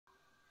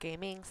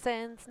Gaming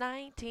since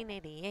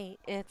 1988,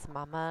 it's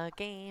Mama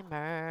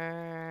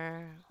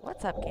Gamer.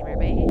 What's up, gamer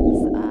babes?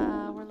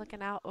 We're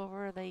looking out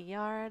over the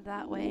yard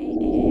that way,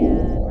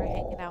 and we're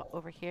hanging out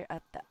over here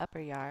at the upper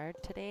yard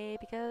today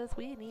because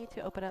we need to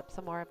open up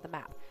some more of the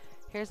map.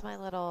 Here's my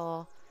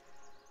little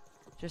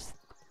just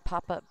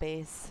pop-up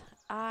base.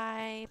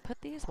 I put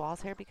these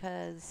walls here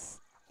because,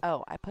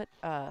 I put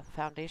a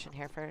foundation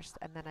here first,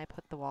 and then I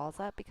put the walls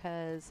up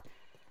because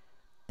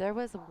there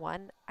was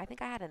one, I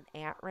think I had an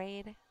ant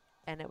raid,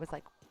 and it was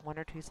like 1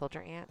 or 2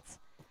 soldier ants,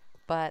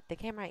 but they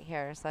came right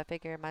here, so I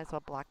figured I might as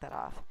well block that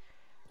off.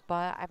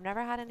 But I've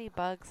never had any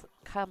bugs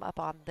come up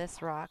on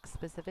this rock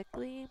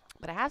specifically,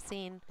 but I have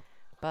seen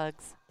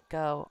bugs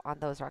go on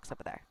those rocks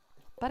over there.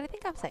 But I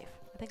think I'm safe.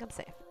 I think I'm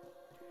safe.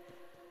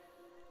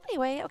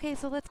 Anyway, okay,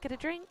 so let's get a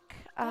drink.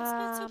 That's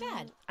not so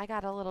bad. I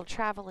got a little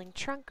traveling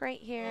trunk right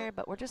here,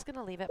 but we're just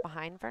gonna leave it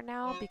behind for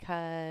now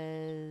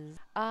because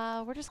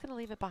I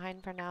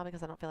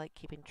don't feel like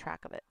keeping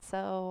track of it.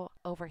 So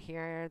over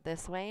here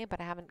this way, but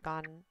I haven't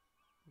gone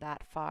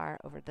that far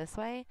over this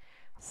way.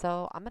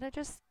 So I'm gonna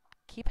just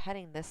keep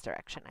heading this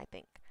direction, I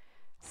think.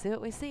 See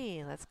what we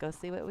see. Let's go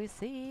see what we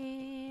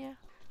see.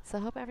 So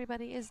hope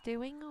everybody is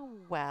doing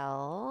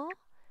well.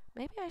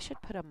 Maybe I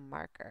should put a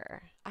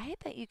marker. I hate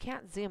that you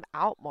can't zoom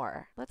out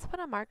more. Let's put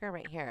a marker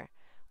right here.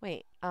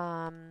 Wait,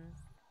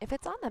 if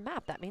it's on the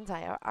map, that means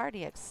I've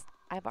already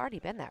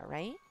been there,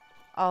 right?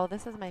 Oh,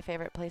 this is my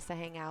favorite place to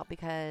hang out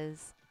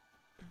because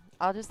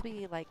I'll just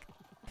be like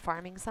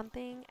farming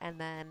something and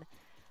then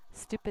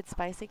stupid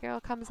spicy girl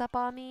comes up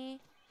on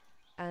me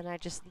and I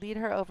just lead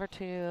her over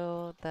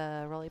to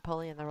the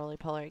roly-poly and the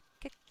roly-poly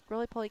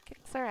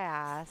kicks her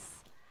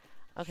ass.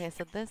 Okay,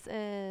 so this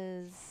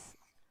is...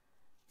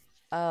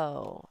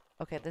 Oh,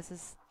 okay, this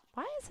is...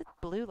 Why is it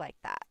blue like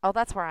that? Oh,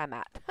 that's where I'm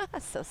at.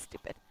 So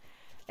stupid.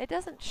 It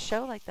doesn't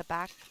show like the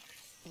back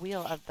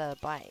wheel of the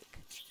bike.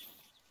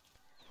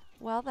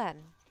 Well then.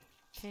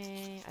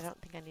 Okay, I don't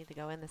think I need to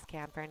go in this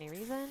can for any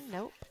reason.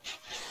 Nope.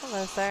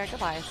 Hello, sir.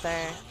 Goodbye,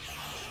 sir.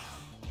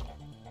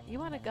 You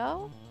want to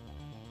go?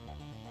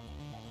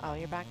 Oh,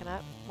 you're backing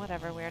up?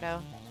 Whatever,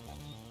 weirdo.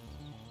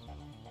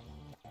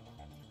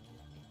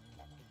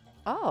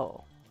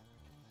 Oh.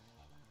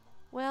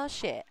 Well,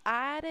 shit.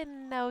 I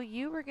didn't know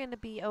you were going to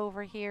be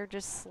over here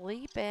just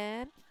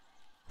sleeping.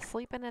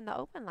 Sleeping in the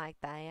open like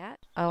that.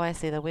 Oh, I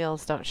see. The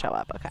wheels don't show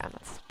up. Okay,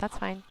 that's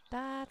fine.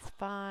 That's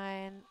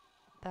fine.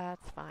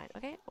 That's fine.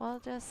 Okay, we'll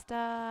just do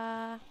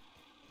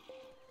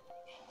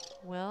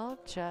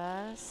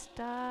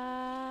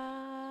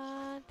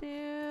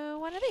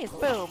one of these.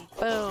 Boom,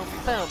 boom,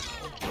 boom.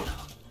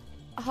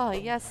 Oh,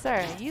 yes,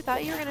 sir. You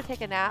thought you were going to take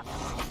a nap?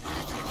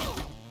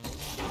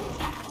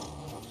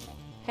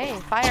 Hey,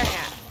 fire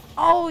ant.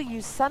 Oh,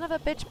 you son of a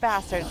bitch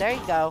bastard. There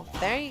you go.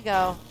 There you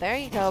go. There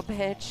you go,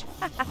 bitch.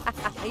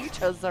 You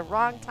chose the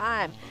wrong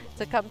time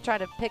to come try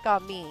to pick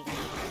on me.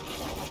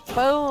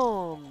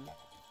 Boom.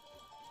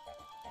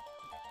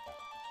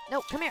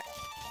 No, come here.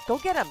 Go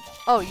get him.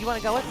 Oh, you want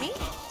to go with me?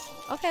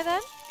 Okay,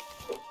 then.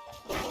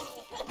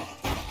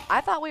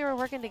 I thought we were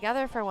working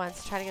together for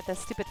once trying to get this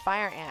stupid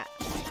fire ant.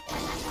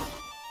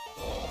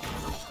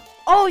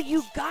 Oh,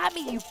 you got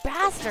me, you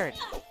bastard.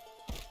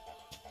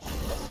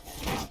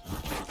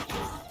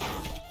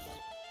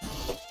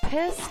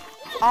 Piss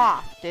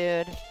off,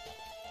 dude.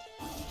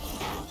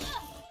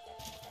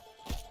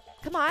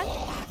 Come on.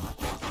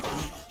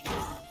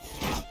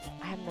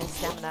 I have no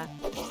stamina.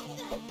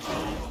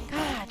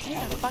 God, take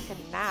a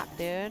fucking nap,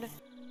 dude.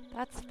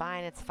 That's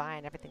fine, it's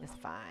fine. Everything is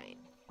fine.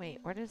 Wait,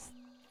 where did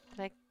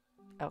I...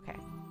 Okay.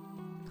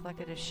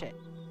 Collected his shit.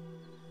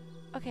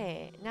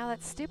 Okay, now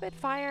that stupid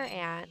fire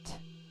ant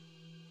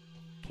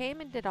came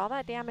and did all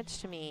that damage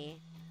to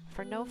me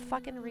for no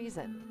fucking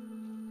reason.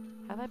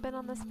 Have I been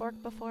on this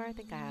fork before? I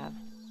think I have.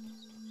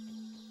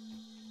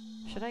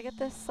 Should I get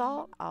this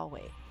salt? I'll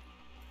wait.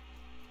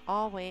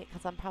 I'll wait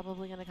because I'm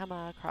probably going to come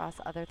across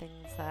other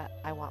things that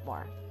I want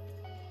more.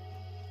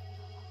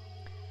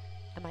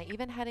 Am I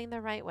even heading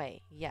the right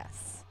way?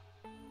 Yes.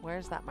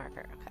 Where's that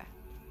marker? Okay.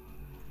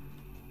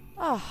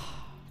 Oh,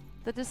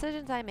 the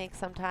decisions I make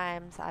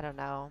sometimes, I don't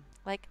know.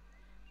 Like,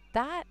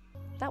 that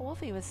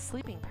Wolfie was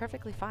sleeping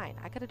perfectly fine.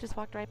 I could have just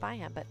walked right by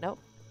him, but nope.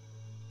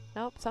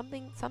 Nope,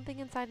 something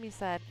inside me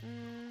said,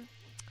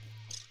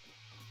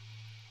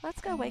 let's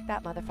go wake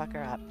that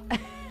motherfucker up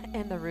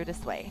in the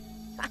rudest way.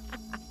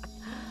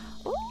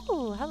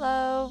 Ooh,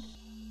 hello.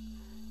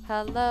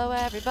 Hello,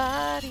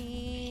 everybody.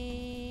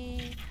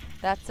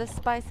 That's a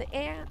spicy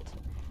ant.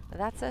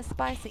 That's a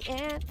spicy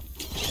ant.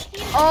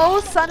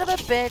 Oh, son of a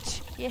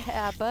bitch.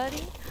 Yeah,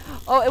 buddy.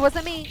 Oh, it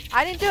wasn't me.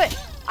 I didn't do it.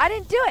 I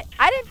didn't do it.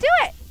 I didn't do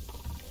it.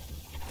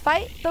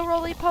 Fight the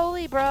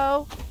roly-poly,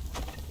 bro.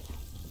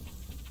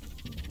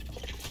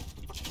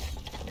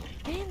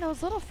 Dang,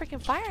 those little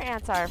freaking fire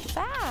ants are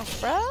fast,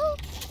 bro.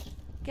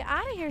 Get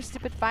out of here,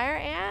 stupid fire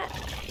ant.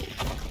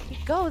 He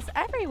goes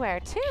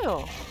everywhere,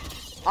 too.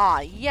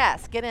 Aw,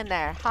 yes. Get in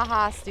there.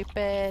 Haha,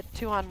 stupid.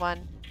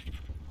 2-on-1.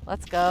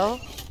 Let's go.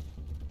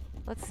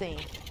 Let's see.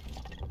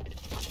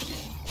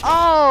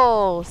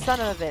 Oh, son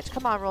of a bitch.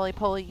 Come on,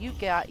 roly-poly. You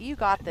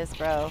got this,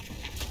 bro.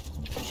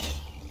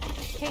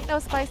 Can't no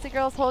spicy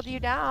girls hold you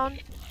down.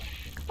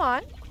 Come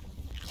on.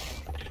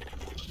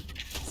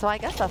 So I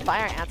guess the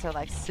fire ants are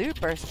like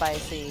super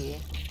spicy.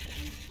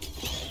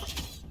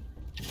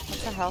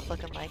 What's her health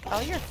looking like?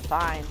 Oh, you're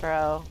fine,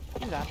 bro.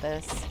 You got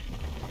this.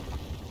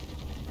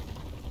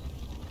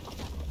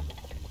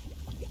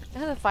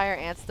 And the fire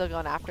ant's still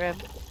going after him.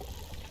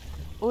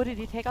 Oh, did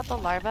he take out the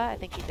larva? I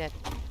think he did.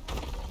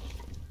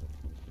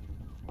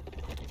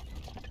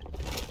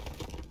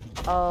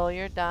 Oh,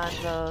 you're done,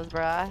 those,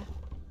 bruh.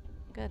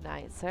 Good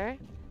night, sir.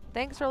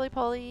 Thanks,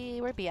 roly-poly.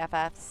 We're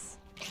BFFs.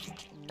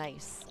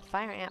 Nice.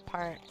 Fire ant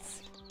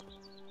parts.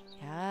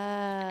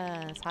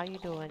 Yes. How you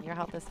doing? Your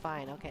health is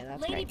fine. Okay,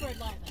 that's great.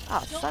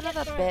 Oh, son of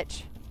a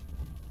bitch.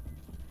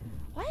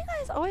 Why you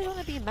guys always want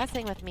to be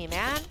messing with me,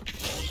 man?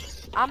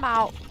 I'm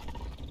out.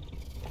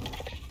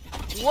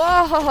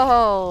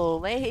 Whoa!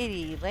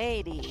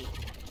 Lady.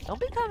 Don't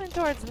be coming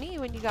towards me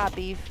when you got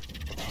beef.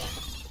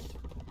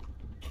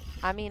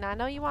 I mean, I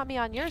know you want me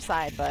on your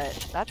side, but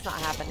that's not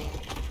happening.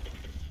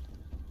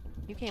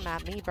 You came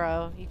at me,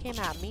 bro. You came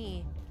at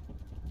me.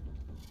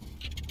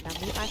 Now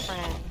meet my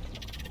friend.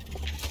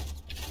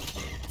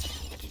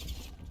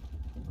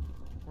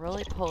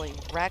 Roly-poly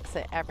wrecks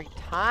it every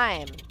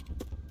time.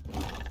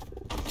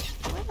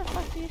 Where the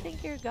fuck do you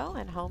think you're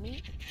going,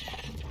 homie?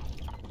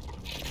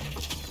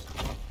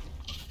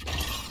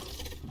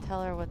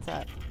 Tell her what's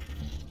up.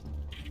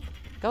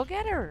 Go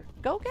get her!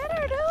 Go get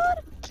her,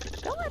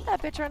 dude! Don't let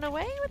that bitch run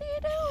away. What are you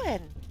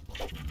doing?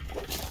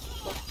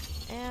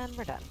 And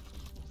we're done.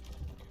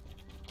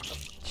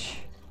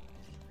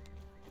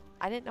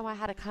 I didn't know I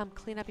had to come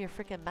clean up your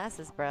freaking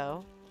messes,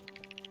 bro.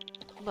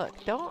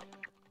 Look, don't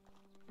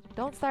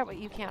start what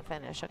you can't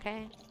finish,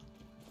 okay?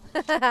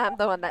 I'm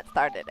the one that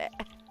started it.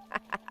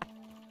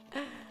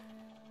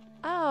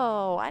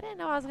 Oh, I didn't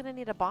know I was gonna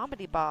need a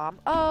bombity bomb.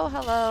 Oh,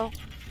 hello.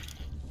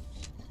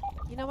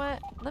 You know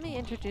what? Let me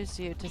introduce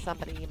you to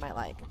somebody you might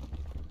like.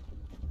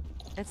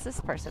 It's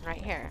this person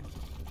right here.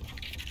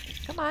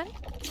 Come on.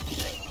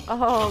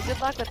 Oh,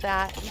 good luck with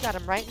that. You got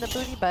him right in the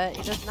booty butt.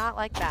 He does not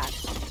like that.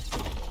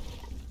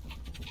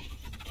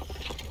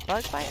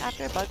 Bug fight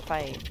after bug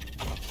fight.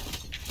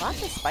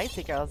 Lots of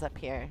spicy girls up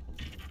here.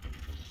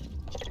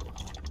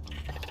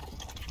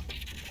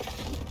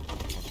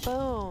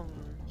 Boom.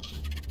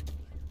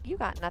 You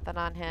got nothing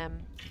on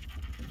him.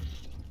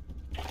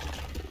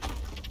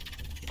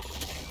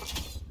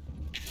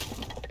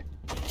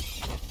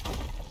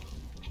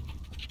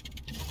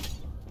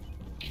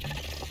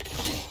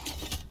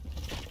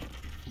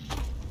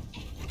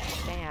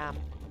 Damn.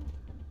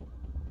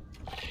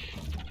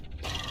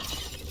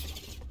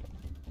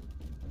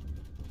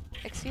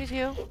 Excuse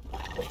you.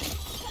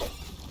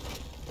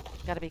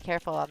 Gotta be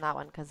careful on that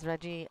one because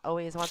Reggie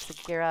always wants to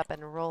gear up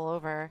and roll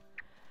over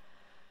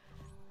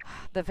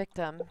the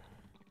victim.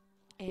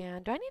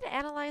 And do I need to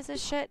analyze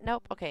this shit?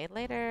 Nope. Okay,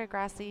 later,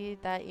 grass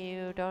seed that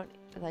you don't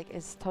like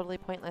is totally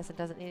pointless and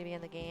doesn't need to be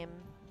in the game.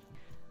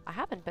 I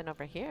haven't been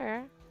over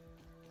here.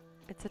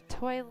 It's a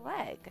toy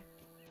leg.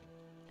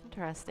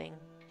 Interesting.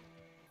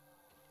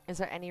 Is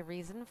there any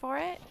reason for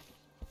it?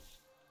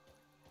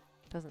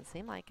 Doesn't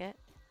seem like it.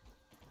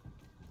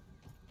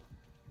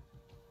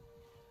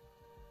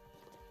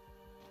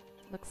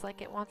 Looks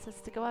like it wants us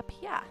to go up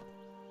here.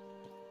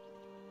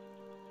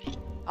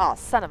 Oh,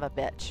 son of a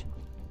bitch.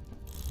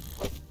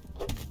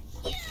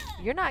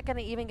 You're not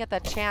gonna even get the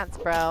chance,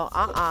 bro.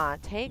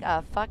 Take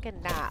a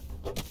fucking nap.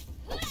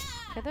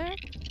 Okay,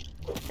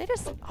 they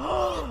just...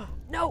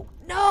 No,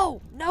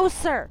 no, no,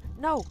 sir.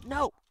 No,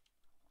 no.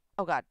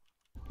 Oh, God.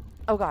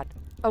 Oh, God.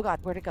 Oh, God.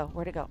 Where'd it go?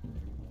 Where'd it go?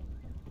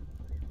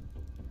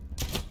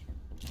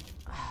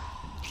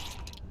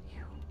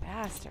 You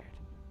bastard.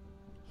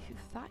 You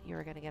thought you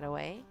were gonna get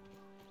away.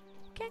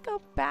 Can't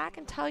go back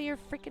and tell your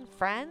freaking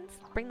friends?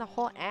 Bring the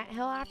whole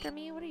anthill after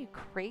me? What are you,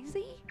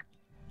 crazy?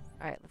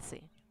 Alright, let's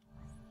see.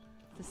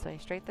 This way,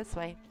 straight this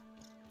way.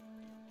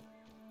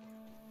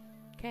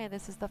 Okay,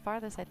 this is the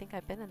farthest I think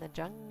I've been in the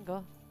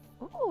jungle.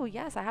 Ooh,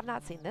 yes, I have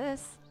not seen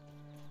this.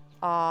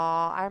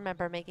 Aw, I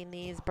remember making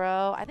these,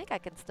 bro. I think I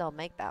can still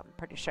make them,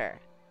 pretty sure.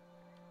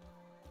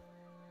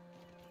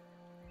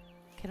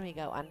 Can we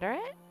go under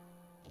it?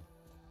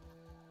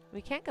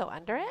 We can't go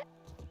under it?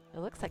 It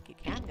looks like you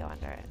can go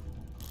under it.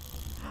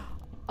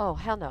 Oh,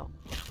 hell no.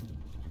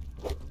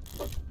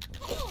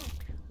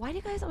 Why do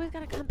you guys always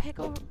gotta come pick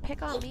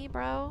on me,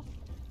 bro?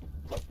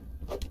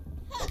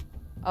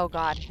 Oh,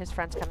 God, his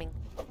friend's coming.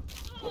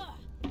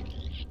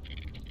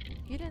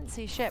 You didn't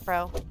see shit,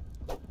 bro.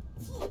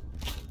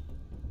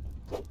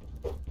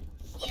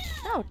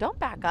 No, don't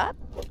back up.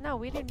 No,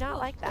 we do not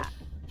like that.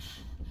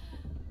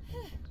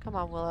 Come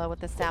on, Willow,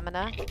 with the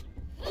stamina.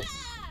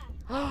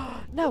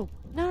 No, no,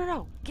 no,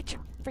 no. Get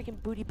your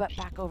freaking booty butt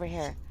back over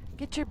here.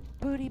 Get your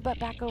booty butt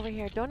back over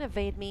here. Don't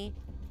evade me.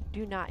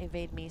 Do not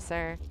evade me,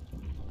 sir.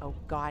 Oh,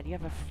 God, you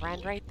have a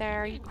friend right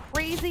there. Are you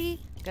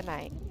crazy? Good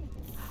night.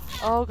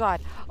 Oh,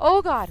 God.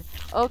 Oh, God.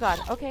 Oh, God.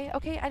 Okay,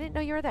 okay. I didn't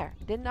know you were there.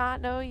 Did not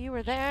know you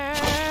were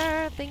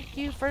there. Thank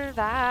you for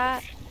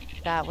that.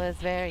 That was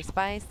very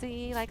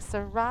spicy, like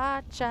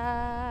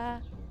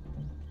sriracha.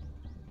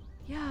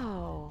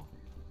 Yo.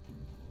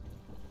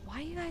 Why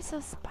are you guys so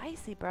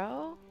spicy,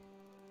 bro?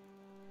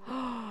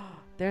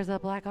 There's a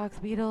black ox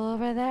beetle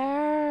over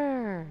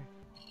there.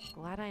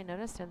 Glad I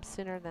noticed him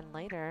sooner than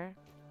later.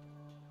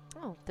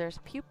 Oh, there's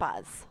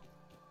pupas.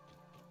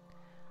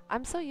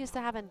 I'm so used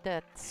to having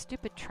the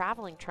stupid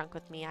traveling trunk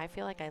with me, I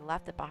feel like I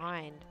left it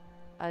behind.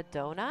 A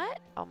donut?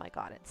 Oh my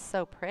god, it's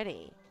so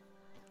pretty.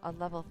 A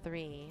level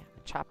 3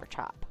 chopper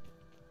chop.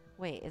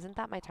 Wait, isn't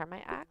that my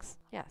termite axe?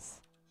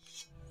 Yes.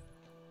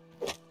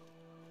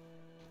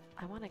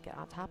 I want to get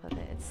on top of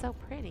it. It's so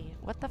pretty.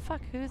 What the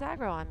fuck? Who's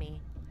aggro on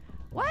me?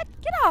 What?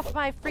 Get off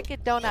my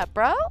freaking donut,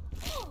 bro!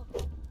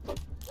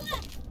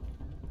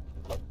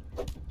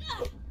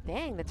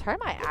 Dang, the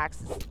termite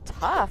axe is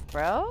tough,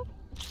 bro.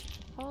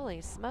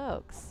 Holy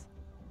smokes.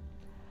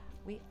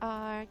 We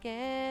are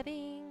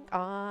getting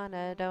on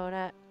a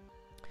donut.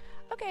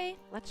 Okay,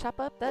 let's chop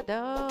up the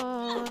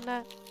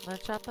donut.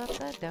 Let's chop up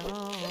the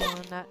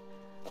donut.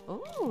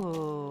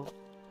 Ooh,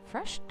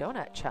 fresh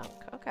donut chunk.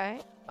 Okay,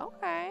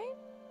 okay.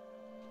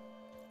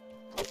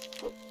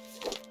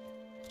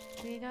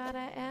 We gotta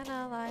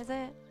analyze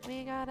it.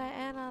 We gotta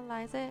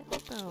analyze it.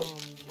 Boom.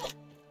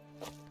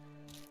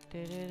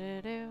 Do do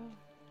do do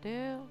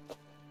do.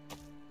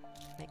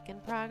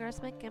 Making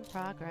progress, making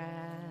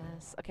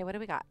progress. Okay, what do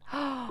we got?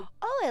 Oh,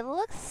 it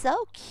looks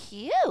so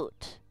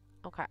cute.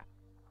 Okay.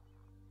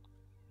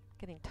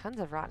 Getting tons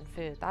of rotten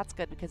food. That's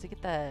good because you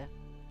get the...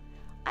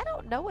 I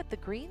don't know what the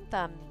green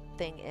thumb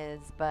thing is,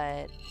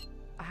 but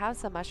I have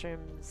some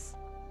mushrooms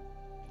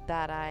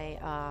that I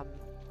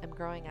am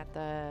growing at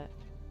the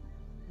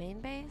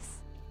main base,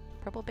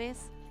 purple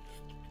base.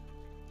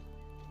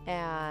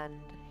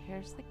 And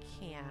here's the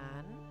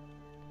can.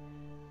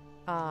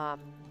 I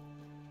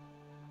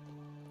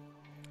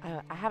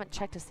haven't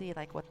checked to see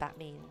like what that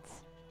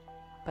means,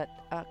 but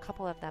a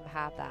couple of them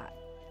have that.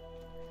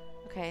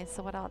 Okay,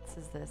 so what else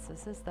is this?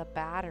 This is the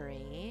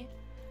battery.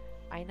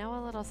 I know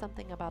a little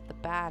something about the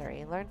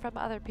battery. Learn from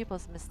other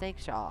people's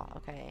mistakes, y'all.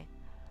 Okay.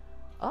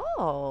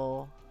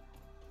 Oh.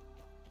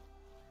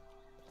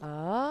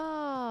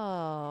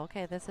 Oh.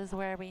 Okay, this is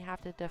where we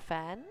have to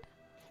defend.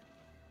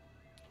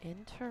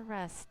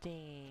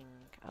 Interesting.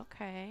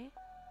 Okay.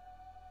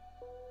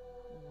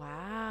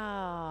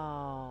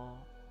 Wow.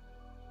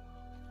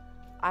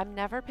 I'm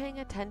never paying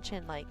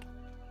attention. Like,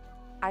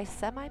 I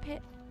semi-pay...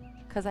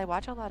 Because I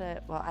watch a lot of...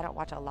 Well, I don't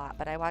watch a lot,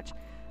 but I watch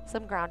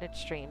some grounded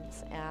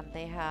streams. And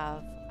they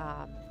have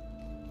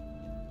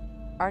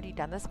already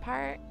done this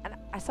part. And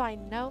so I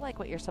know, like,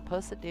 what you're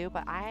supposed to do.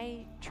 But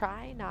I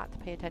try not to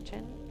pay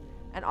attention.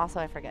 And also,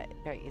 I forget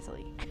very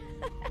easily.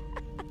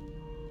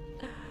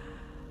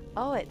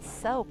 Oh, it's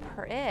so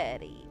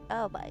pretty.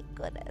 Oh, my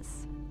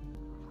goodness.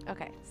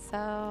 Okay,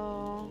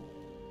 so...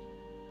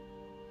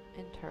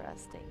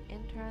 Interesting.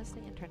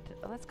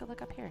 Oh, let's go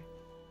look up here.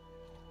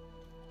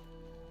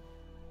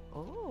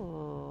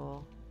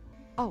 Ooh.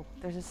 Oh,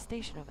 there's a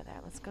station over there.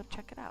 Let's go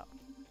check it out.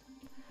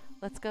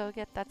 Let's go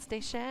get that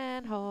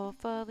station.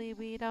 Hopefully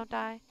we don't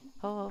die.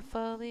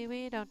 Hopefully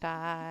we don't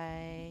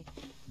die.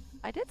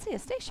 I did see a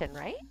station,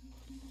 right?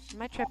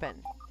 Am I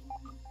tripping?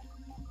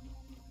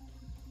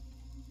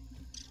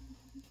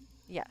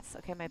 Yes.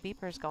 Okay, my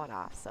beeper's going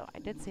off, so I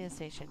did see a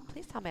station.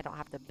 Please tell me I don't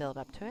have to build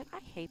up to it. I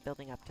hate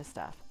building up to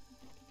stuff.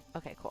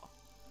 Okay, cool.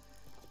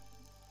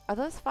 Are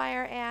those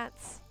fire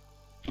ants?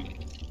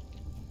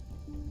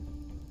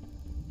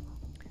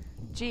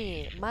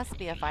 Gee, must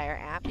be a fire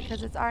ant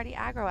because it's already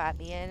aggro at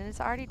me and it's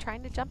already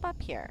trying to jump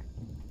up here.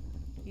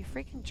 You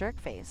freaking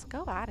jerk face.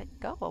 Go at it.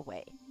 Go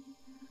away.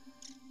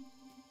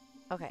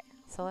 Okay,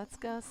 so let's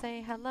go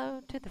say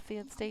hello to the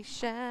field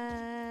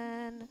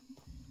station.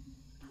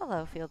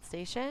 Hello, field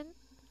station.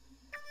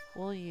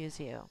 We'll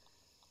use you.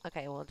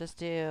 Okay, we'll just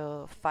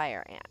do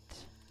fire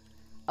ant.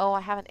 Oh,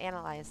 I haven't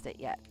analyzed it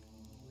yet.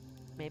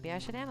 Maybe I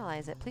should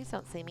analyze it. Please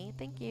don't see me.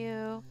 Thank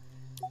you.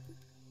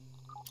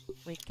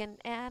 We can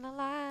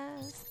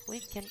analyze. We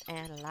can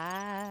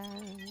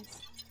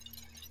analyze.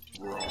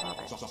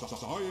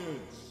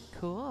 Science.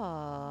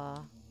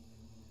 Cool.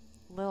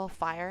 Little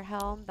fire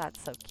helm.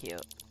 That's so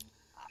cute.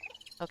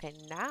 Okay,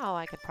 now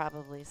I could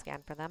probably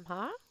scan for them,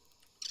 huh?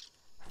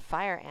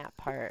 Fire ant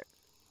part.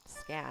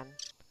 Scan.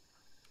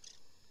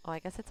 Oh, I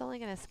guess it's only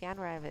going to scan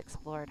where I've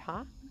explored,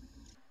 huh?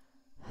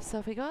 So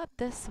if we go up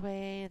this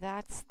way,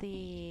 that's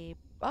the...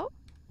 Oh!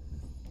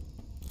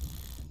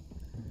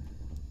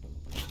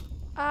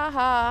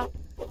 Aha!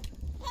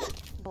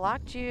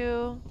 Blocked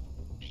you.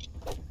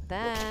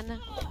 Then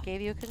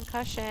gave you a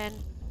concussion.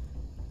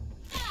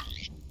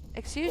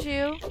 Excuse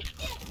you.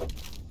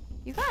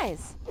 You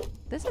guys,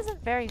 this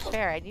isn't very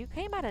fair, and you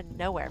came out of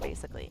nowhere,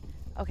 basically.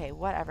 Okay,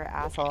 whatever,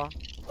 asshole.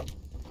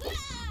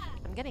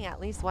 I'm getting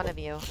at least one of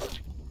you.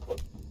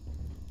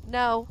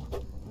 No.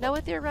 No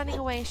with your running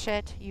away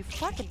shit. You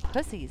fucking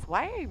pussies.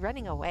 Why are you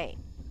running away?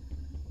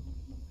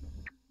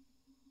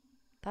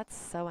 That's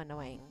so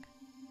annoying.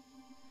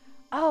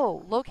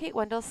 Oh, locate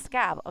Wendell's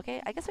scab.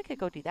 Okay, I guess I could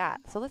go do that.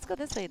 So let's go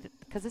this way,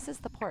 because this is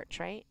the porch,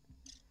 right?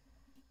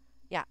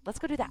 Yeah, let's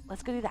go do that.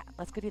 Let's go do that.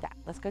 Let's go do that.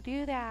 Let's go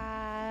do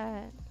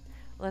that.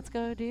 Let's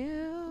go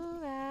do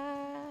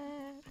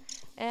that.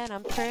 And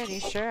I'm pretty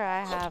sure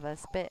I have a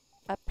spit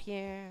up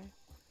here.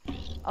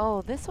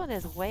 Oh, this one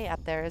is way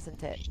up there,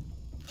 isn't it?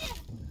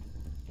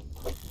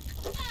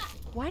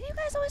 Why do you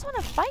guys always want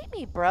to fight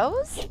me,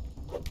 bros?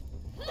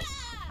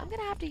 I'm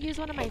gonna have to use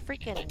one of my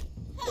freaking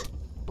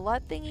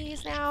blood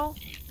thingies now.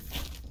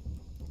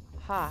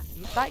 Ha,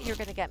 you thought you were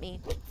gonna get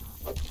me.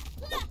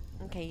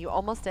 Okay, you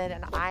almost did,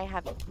 and I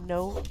have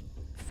no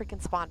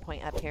freaking spawn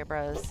point up here,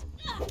 bros.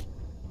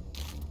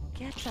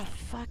 Get the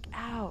fuck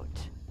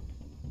out.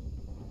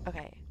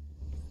 Okay.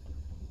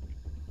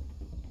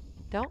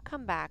 Don't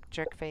come back,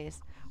 jerk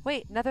face.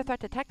 Wait, another threat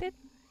detected?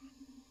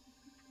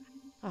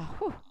 Oh,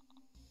 whew.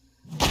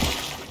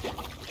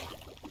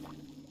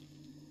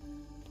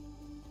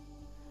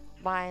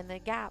 Mind the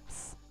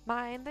gaps.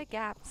 Mind the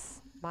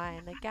gaps.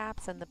 Mind the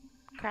gaps and the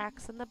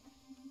cracks and the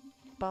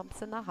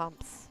bumps and the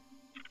humps.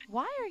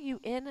 Why are you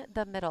in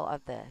the middle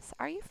of this?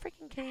 Are you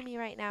freaking kidding me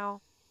right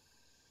now?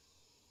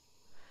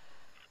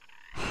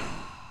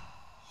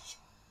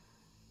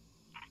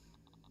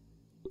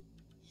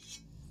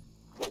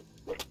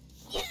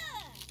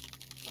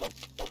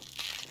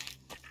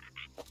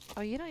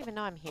 Oh, you don't even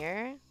know I'm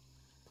here?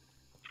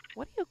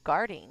 What are you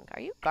guarding?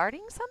 Are you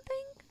guarding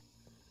something?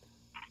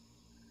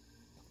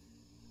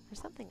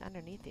 There's something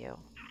underneath you.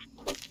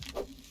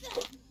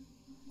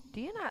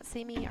 Do you not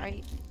see me? Are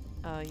you...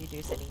 Oh, you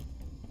do see me.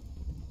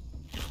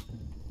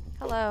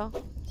 Hello.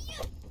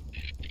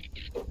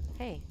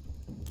 Hey.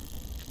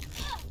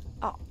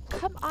 Oh,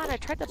 come on. I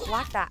tried to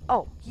block that.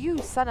 Oh, you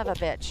son of a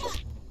bitch.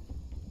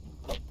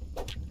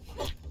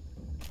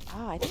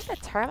 Oh, I think the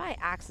termite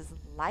axe is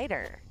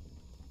lighter.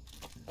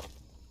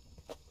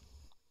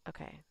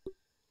 Okay.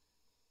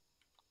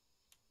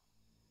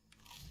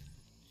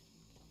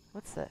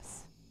 What's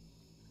this?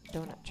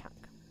 Donut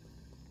chunk.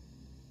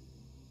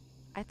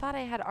 I thought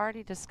I had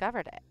already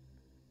discovered it.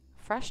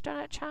 Fresh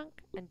donut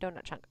chunk and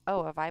donut chunk.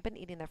 Oh, have I been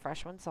eating the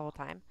fresh ones the whole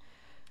time?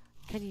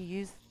 Can you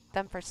use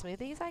them for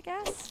smoothies, I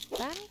guess,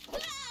 then?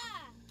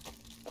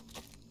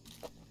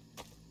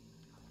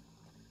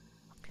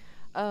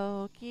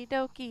 Okie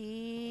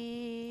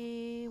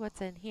dokie. What's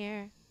in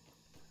here?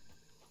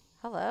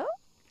 Hello?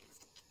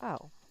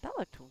 Oh, that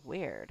looked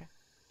weird.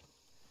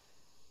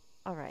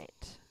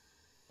 Alright.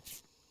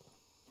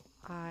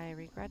 I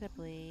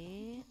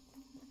regrettably,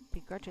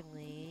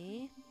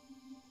 begrudgingly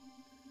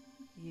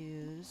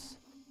use...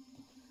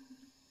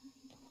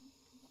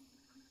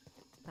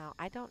 Now,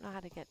 I don't know how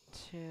to get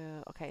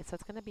to... Okay, so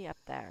it's going to be up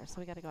there, so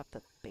we got to go up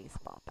the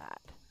baseball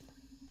bat.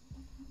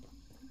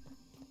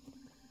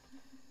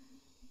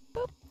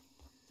 Boop!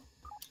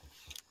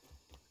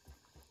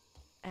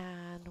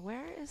 And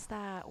where is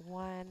that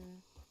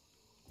one...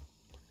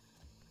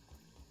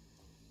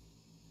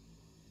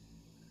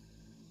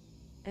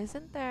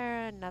 Isn't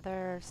there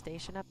another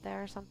station up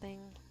there or something?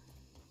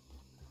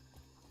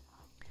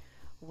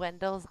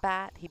 Wendell's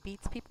bat. He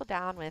beats people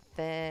down with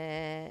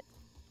it.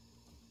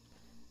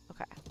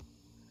 Okay.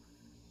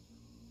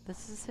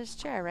 This is his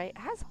chair, right? It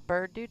has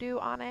bird doo-doo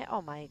on it.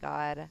 Oh my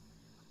god.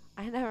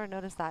 I never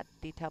noticed that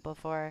detail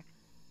before.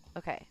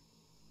 Okay.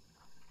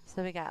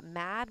 So we got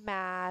mad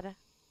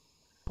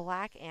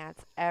black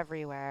ants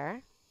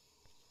everywhere.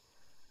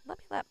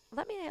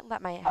 Let me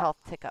let my health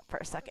tick up for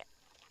a second.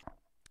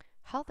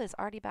 Health is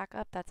already back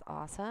up. That's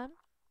awesome.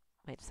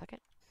 Wait a second.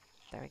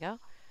 There we go.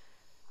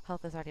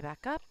 Health is already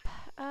back up.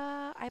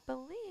 I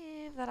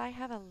believe that I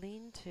have a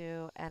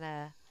lean-to and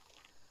a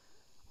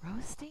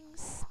roasting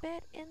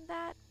spit in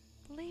that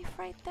leaf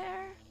right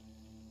there.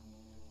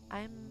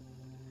 I'm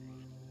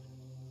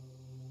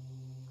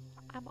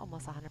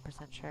almost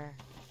 100% sure.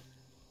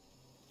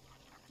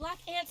 Black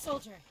ant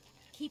soldier.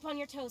 Keep on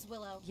your toes,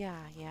 Willow. Yeah.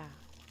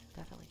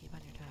 Definitely keep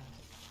on your toes.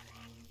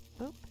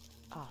 Boop.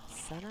 Oh,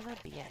 son of a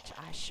bitch.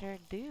 I sure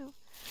do.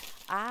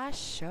 I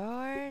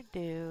sure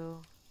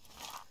do.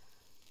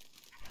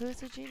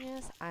 Who's a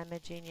genius? I'm a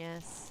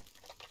genius.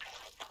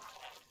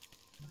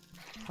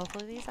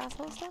 Hopefully these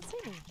assholes don't see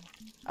me.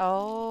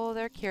 Oh,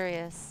 they're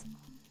curious.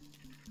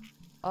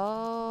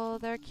 Oh,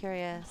 they're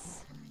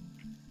curious.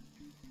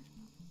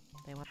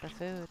 They want the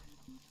food.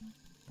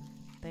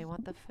 They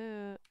want the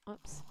food.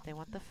 Oops. They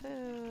want the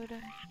food.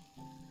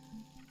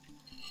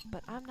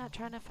 But I'm not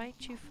trying to fight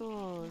you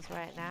fools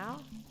right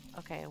now.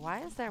 Okay, why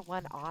is there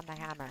one on the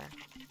hammer?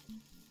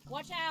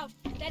 Watch out!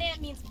 That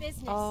ant means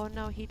business. Oh,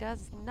 no, he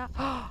does not.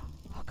 Oh,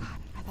 God.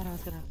 I thought I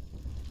was gonna...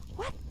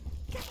 What?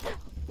 Get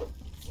the...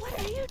 What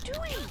are you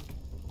doing?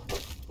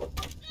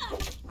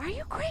 Are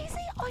you crazy?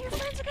 All your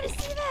friends are gonna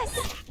see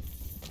this!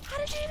 How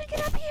did you even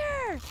get up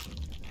here?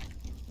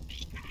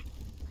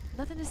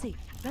 Nothing to see.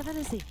 Nothing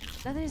to see.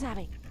 Nothing is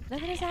happening.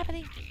 Nothing is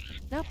happening.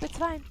 Nope, it's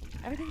fine.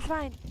 Everything's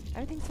fine.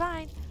 Everything's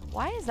fine.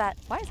 Why is that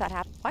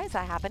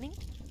happening?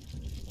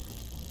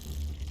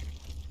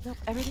 Nope,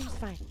 everything's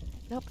fine.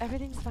 Nope,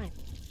 everything's fine.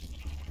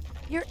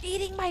 You're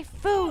eating my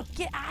food!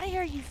 Get out of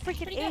here, you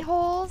freaking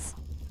a-holes!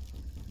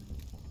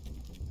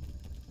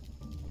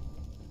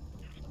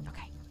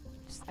 Okay,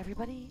 just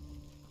everybody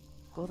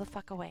go the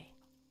fuck away.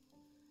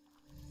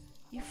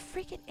 You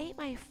freaking ate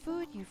my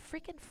food, you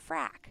freaking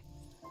frack.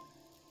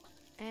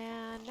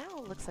 And now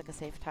looks like a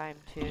safe time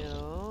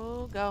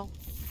to go.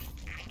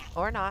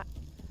 Or not.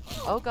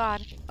 Oh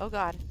god. Oh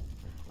god.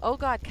 Oh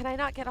god, can I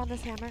not get on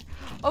this hammer?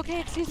 Okay,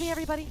 excuse me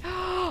everybody.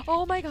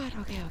 Oh my god.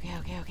 Okay, okay,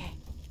 okay, okay.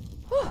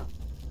 Whew.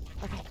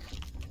 Okay.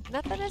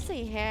 Nothing to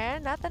see here.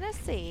 Nothing to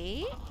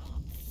see.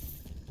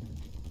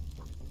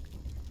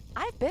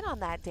 I've been on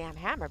that damn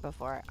hammer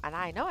before, and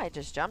I know I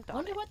just jumped on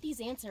Wonder it. what these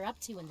ants are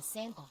up to in the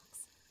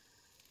sandbox.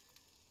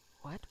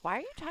 What? Why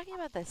are you talking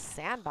about the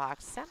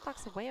sandbox?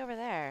 Sandbox is way over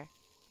there.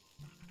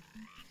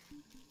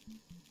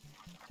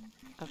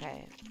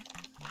 Okay.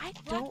 I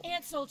Black don't...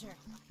 ant soldier.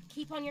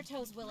 Keep on your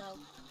toes, Willow.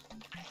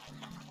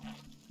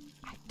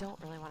 I don't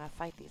really want to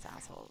fight these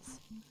assholes.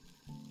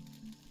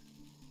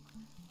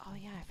 Oh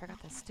yeah, I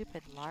forgot the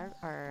stupid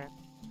or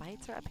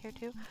mites are up here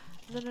too.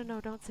 No, no,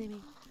 no, don't see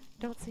me.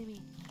 Don't see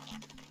me.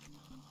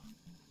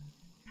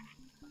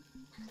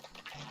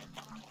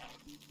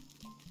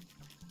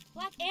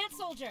 Black ant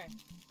soldier.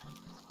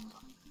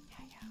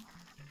 Yeah, yeah.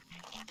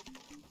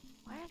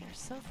 Why are there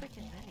so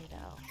freaking many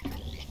though?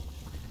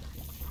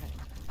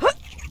 Right.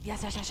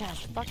 Yes, yes, yes,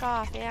 yes. Fuck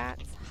off,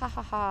 ants. Ha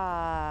ha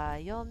ha.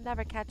 You'll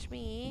never catch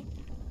me.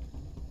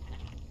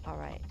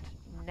 Alright.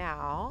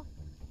 Now,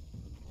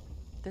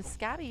 the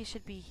Scabby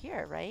should be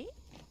here, right?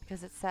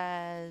 Because it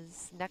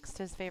says next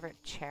to his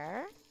favorite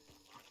chair.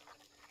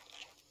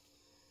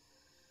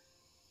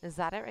 Is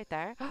that it right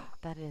there?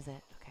 That is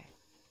it. Okay.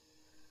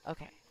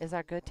 Okay. Is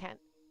our good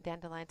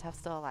dandelion tough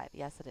still alive?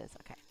 Yes, it is.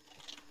 Okay.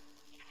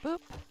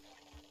 Boop.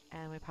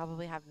 And we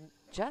probably have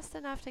just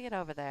enough to get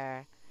over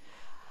there.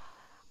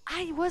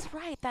 I was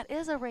right. That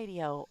is a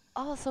radio.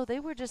 Oh, so they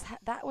were just...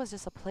 that was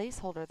just a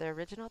placeholder, the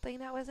original thing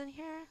that was in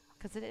here?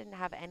 Because it didn't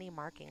have any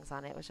markings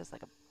on it. It was just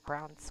like a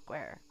brown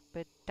square. But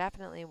it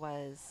definitely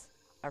was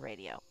a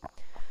radio.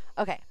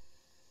 Okay.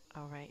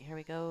 All right. Here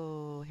we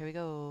go. Here we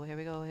go. Here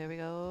we go. Here we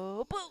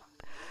go.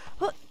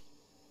 Boop!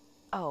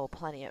 Oh,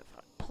 plenty of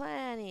room.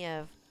 Plenty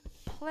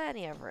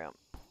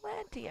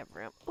of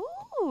room.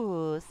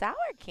 Ooh, sour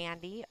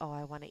candy. Oh,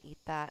 I want to eat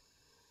that.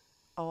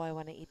 Oh, I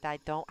want to eat that. I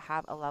don't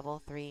have a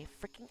level 3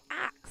 freaking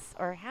axe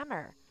or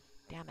hammer.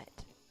 Damn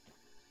it.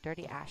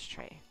 Dirty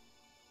ashtray.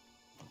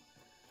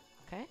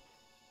 Okay.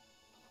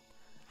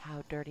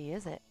 How dirty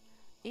is it?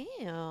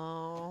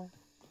 Ew.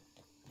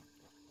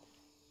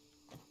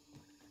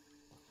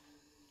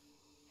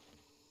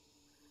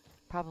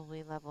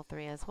 Probably level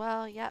 3 as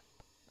well. Yep.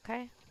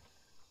 Okay.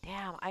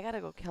 Damn, I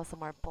gotta go kill some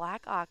more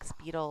black ox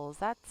beetles.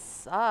 That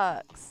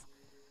sucks.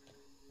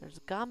 There's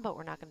gum, but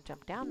we're not gonna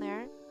jump down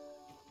there.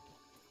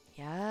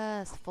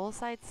 Yes,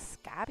 full-size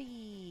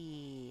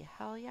Scabby.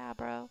 Hell yeah,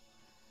 bro.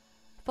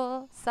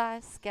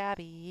 Full-size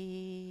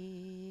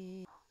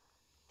Scabby.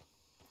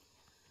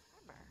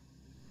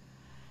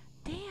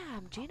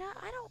 Damn, Gina,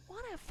 I don't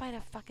want to fight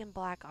a fucking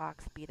black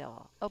ox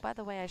beetle. Oh, by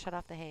the way, I shut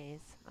off the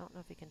haze. I don't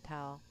know if you can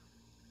tell.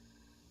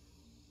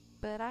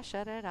 But I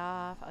shut it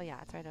off. Oh yeah,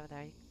 it's right over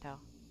there. You can tell.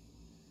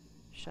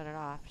 Shut it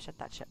off. Shut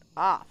that shit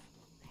off.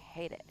 I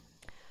hate it.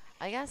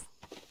 I guess,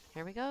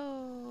 here we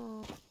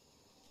go.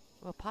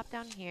 We'll pop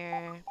down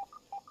here.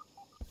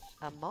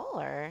 A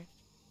molar?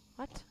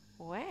 What?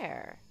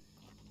 Where?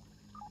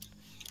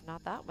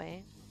 Not that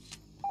way.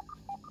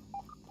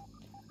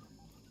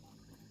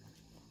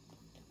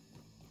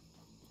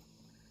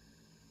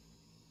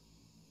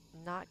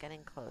 Not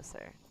getting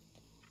closer.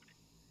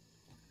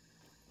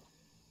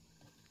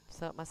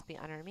 So it must be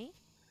under me,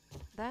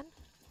 then?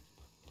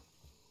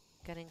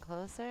 Getting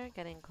closer,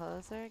 getting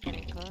closer,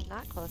 getting close,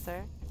 not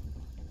closer.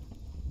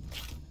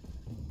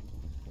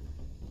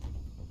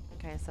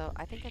 Okay, so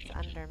I think it's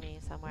under me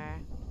somewhere.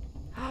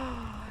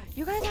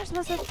 You guys are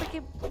supposed to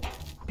freaking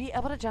be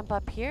able to jump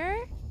up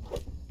here?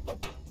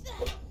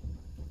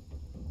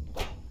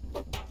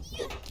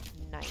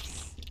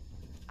 Nice.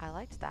 I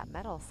liked that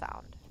metal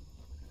sound.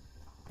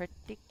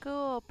 Pretty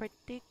cool,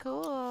 pretty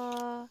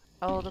cool.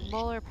 Oh, the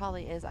molar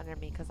probably is under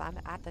me because I'm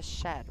at the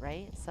shed,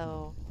 right?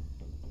 So,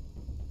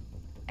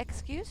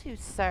 excuse you,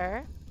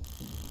 sir.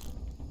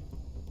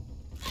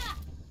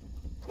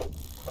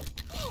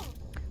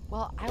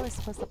 Well, I was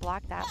supposed to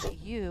block that, but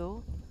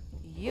you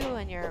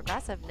and your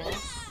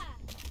aggressiveness.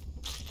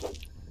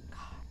 God.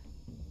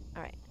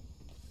 Alright.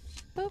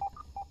 Boop.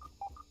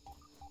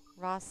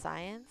 Raw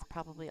science,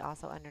 probably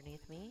also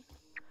underneath me.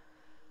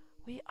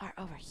 We are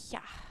over here.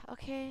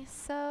 Okay,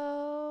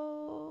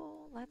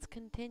 so let's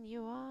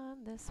continue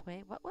on this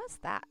way. What was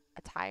that?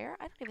 A tire?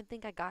 I don't even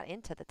think I got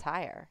into the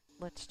tire.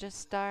 Let's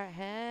just start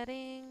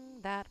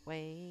heading that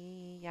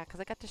way. Yeah, because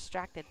I got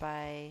distracted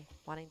by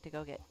wanting to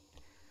go get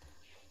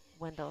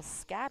Wendell's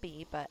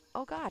Scabby, but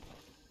oh god.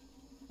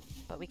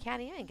 But we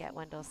can't even get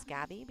Wendell's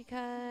Scabby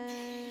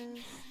because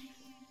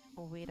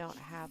we don't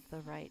have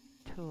the right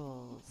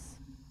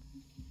tools.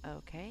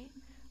 Okay.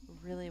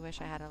 Really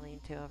wish I had a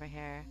lean-to over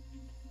here.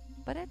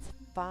 But it's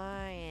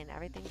fine.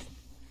 Everything's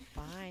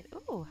fine.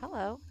 Ooh,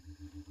 hello.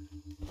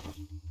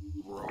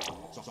 Raw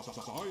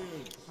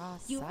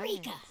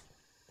Eureka! science.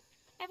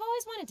 I've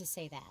always wanted to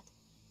say that.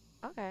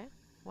 Okay.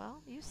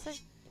 Well, you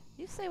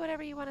You say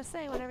whatever you want to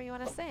say whenever you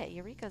want to say it.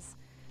 Eureka's,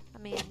 I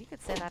mean, you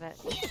could say that at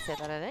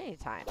any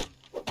time.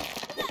 You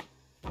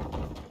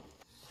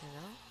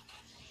know?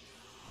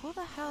 Who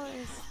the hell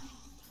is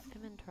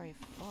inventory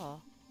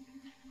full?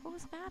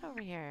 Who's mad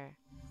over here?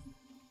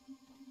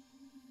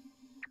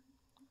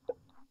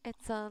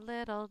 It's a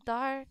little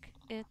dark.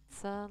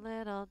 It's a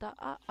little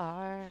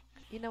dark.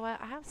 You know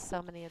what? I have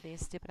so many of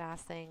these stupid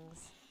ass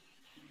things.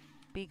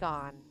 Be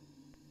gone.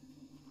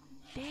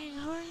 Dang,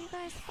 who are you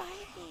guys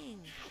fighting?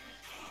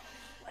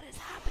 What is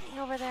happening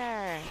over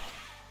there?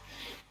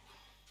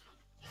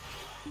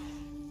 Are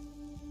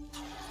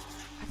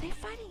they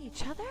fighting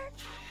each other?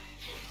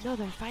 No,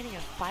 they're fighting a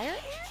fire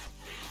ant?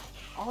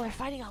 Oh, they're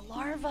fighting a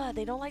larva.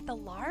 They don't like the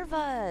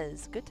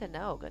larvas. Good to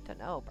know. Good to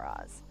know,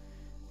 bras.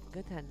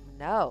 Good to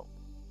know.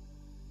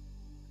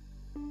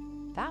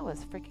 That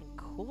was freaking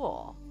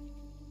cool.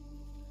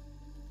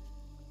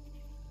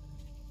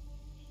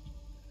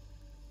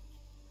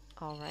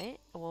 Alright,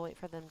 we'll wait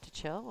for them to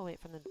chill. We'll wait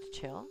for them to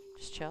chill.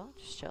 Just chill,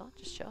 just chill,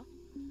 just chill.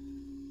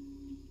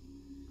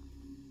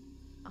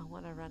 I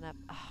want to run up.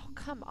 Oh,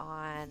 come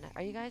on.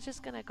 Are you guys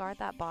just going to guard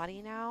that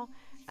body now?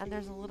 And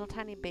there's a little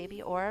tiny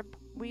baby orb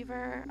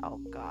weaver. Oh,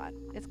 God.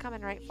 It's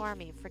coming right for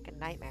me. Freaking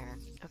nightmare.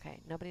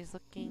 Okay, nobody's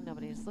looking.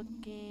 Nobody's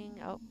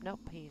looking. Oh, nope.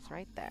 He's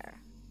right there.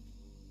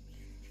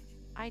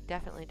 I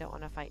definitely don't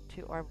want to fight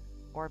two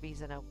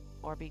Orbeez and a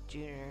Orbeez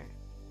Jr.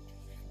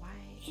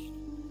 Why?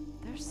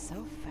 They're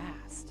so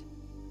fast.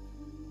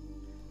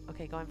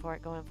 Okay, going for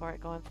it, going for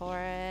it, going for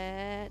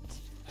it.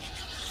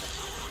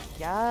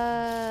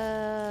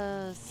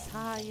 Yes!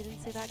 Ha, you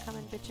didn't see that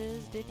coming,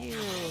 bitches, did you? No,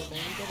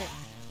 you didn't.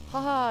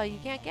 Haha, you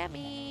can't get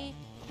me!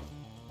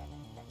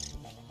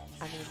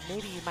 I mean,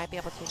 maybe you might be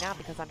able to now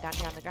because I'm down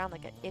here on the ground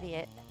like an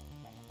idiot.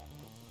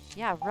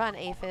 Yeah, run,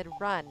 aphid,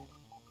 run!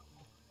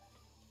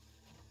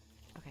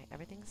 Okay,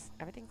 everything's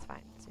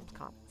fine. Seems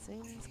calm.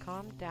 Seems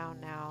calmed down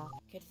now.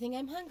 Good thing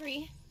I'm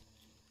hungry.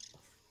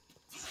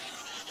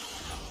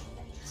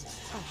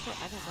 Oh shit,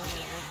 I didn't know you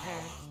were right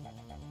there.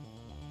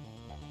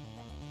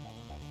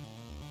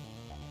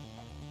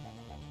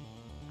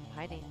 I'm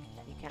hiding.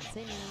 You can't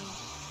see me.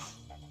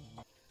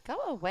 Go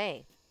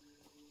away.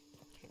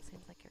 Okay, it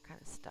seems like you're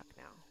kind of stuck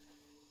now.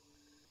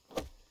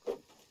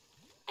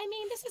 I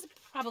mean, this is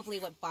probably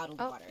what bottled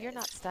water is. You're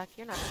not stuck.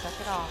 You're not stuck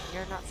at all.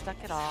 You're not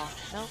stuck at all.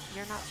 Nope,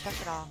 you're not stuck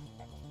at all.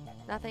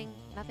 Nothing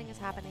is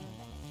happening.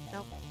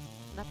 Nope,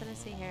 nothing to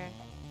see here.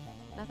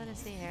 Nothing to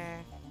see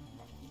here.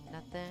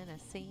 Nothing to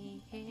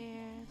see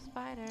here.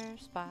 Spider,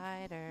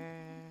 spider.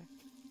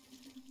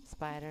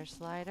 Spider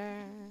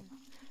slider.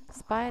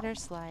 Spider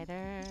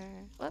slider.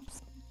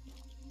 Whoops.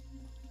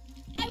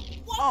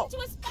 I walked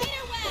into a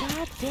spider web!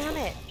 God damn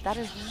it. That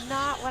is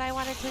not what I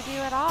wanted to do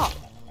at all.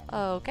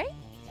 Okay.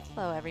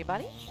 Hello,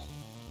 everybody.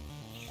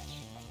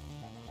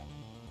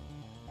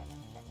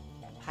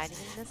 I'm hiding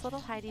in this little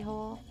hidey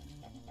hole.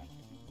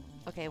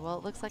 Okay, well,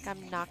 it looks like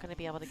I'm not going to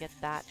be able to get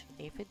that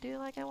aphid dude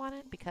like I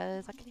wanted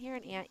because I can hear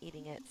an ant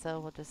eating it.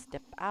 So we'll just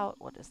dip out.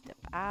 We'll just dip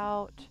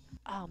out.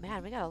 Oh,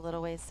 man, we got a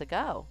little ways to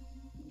go.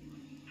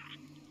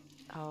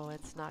 Oh,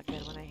 it's not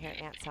good when I hear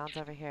ant sounds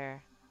over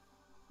here.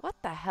 What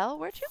the hell?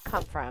 Where'd you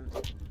come from?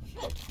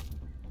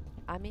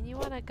 I mean, you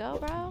want to go,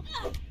 bro?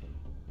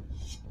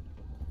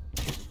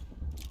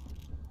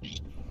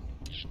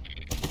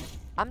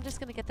 I'm just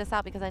going to get this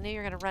out because I knew you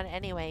were going to run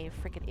anyway, you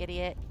freaking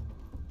idiot.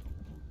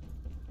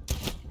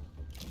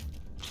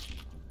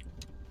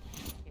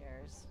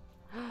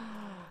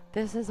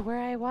 This is where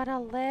I want to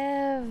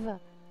live.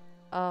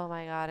 Oh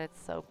my god,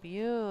 it's so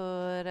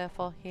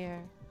beautiful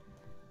here.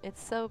 It's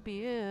so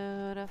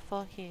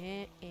beautiful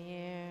here.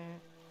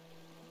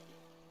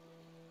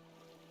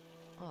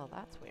 Oh,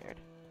 that's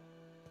weird.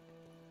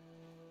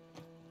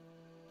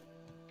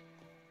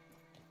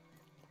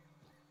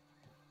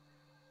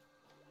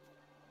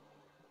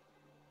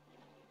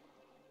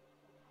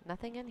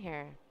 Nothing in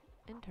here.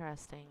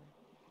 Interesting.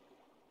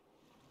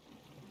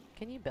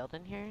 Can you build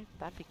in here?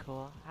 That'd be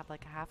cool. Have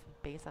like a half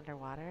base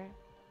underwater.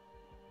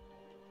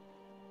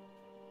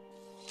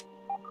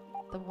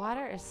 The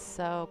water is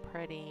so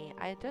pretty.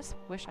 I just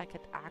wish I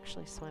could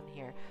actually swim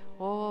here.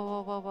 Whoa,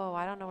 whoa, whoa, whoa, whoa.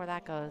 I don't know where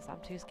that goes.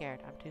 I'm too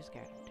scared. I'm too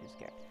scared. I'm too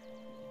scared.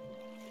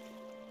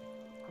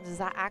 Does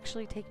that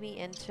actually take me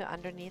into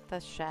underneath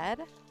the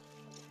shed?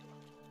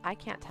 I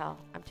can't tell.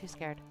 I'm too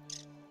scared.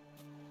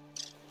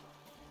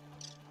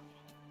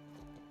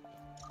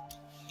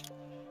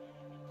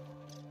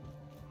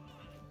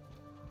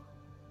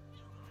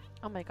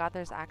 Oh my god,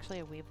 there's actually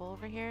a weevil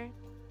over here?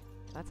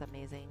 That's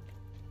amazing.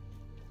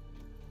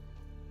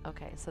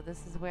 Okay, so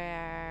this is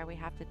where we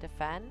have to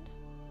defend.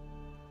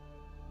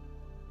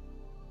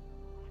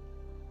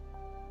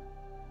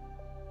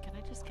 Can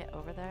I just get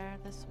over there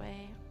this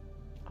way?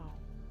 Oh,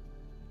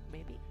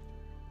 maybe.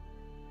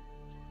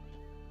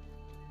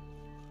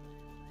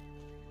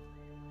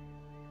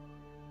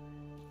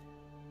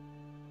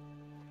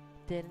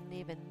 Didn't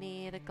even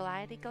need a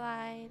glidey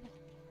glide.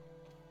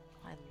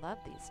 I love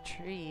these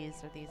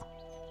trees or these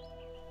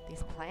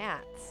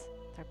plants.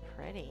 They're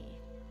pretty.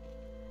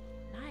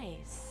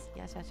 Nice.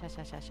 Yes, yes, yes,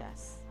 yes, yes,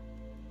 yes.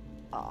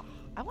 Oh,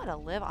 I want to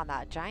live on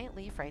that giant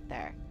leaf right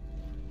there.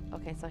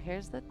 Okay, so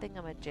here's the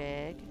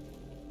thingamajig.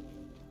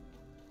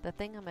 The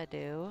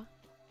thingamadoo.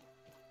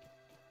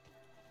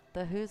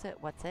 The who's it,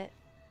 what's it.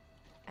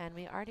 And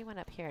we already went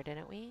up here,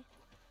 didn't we?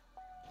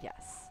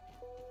 Yes.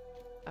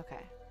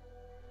 Okay.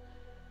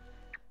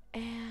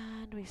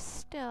 And we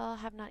still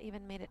have not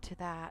even made it to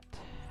that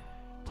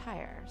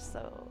tire,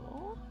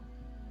 so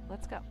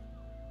let's go.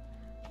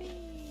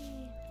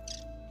 Whee!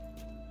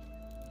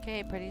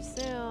 Okay, pretty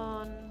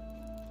soon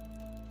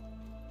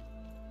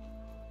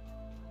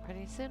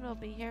we'll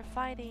be here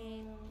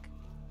fighting.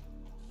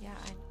 Yeah,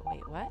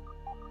 wait, what?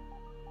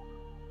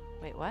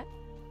 Wait, what?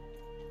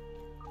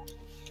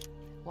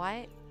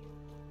 Why?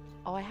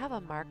 Oh, I have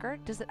a marker?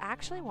 Does it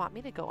actually want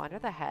me to go under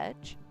the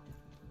hedge?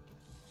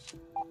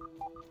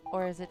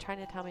 Or is it trying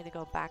to tell me to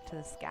go back to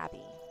the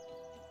scabby?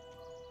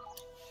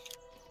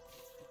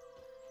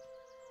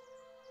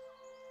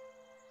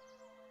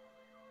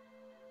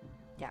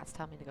 Yeah, it's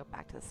telling me to go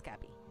back to the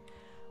scabby.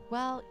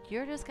 Well,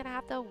 you're just gonna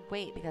have to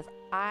wait because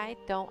I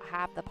don't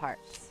have the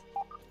parts.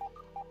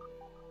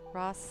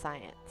 Raw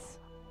science.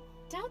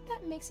 Doubt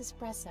that makes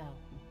espresso.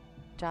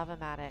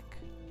 Java-matic.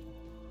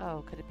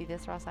 Oh, could it be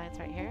this raw science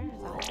right here?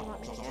 Is that what you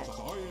want me to get?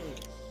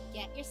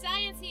 Get your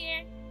science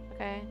here.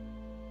 Okay.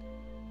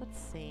 Let's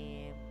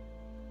see.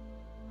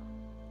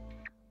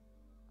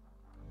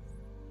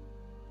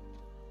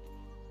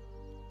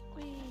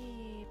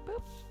 Whee!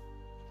 Boop!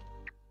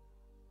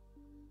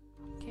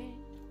 Okay.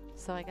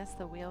 So I guess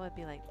the wheel would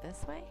be like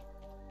this way?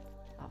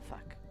 Oh,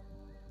 fuck.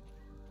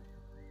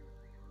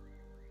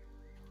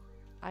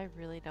 I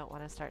really don't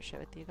want to start shit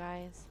with you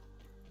guys.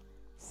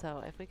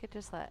 So if we could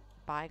just let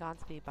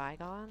bygones be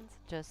bygones,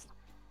 just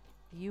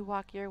you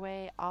walk your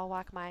way, I'll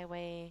walk my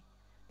way,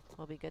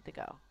 we'll be good to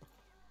go.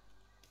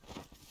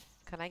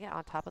 Can I get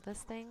on top of this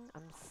thing?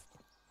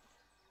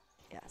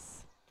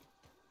 Yes.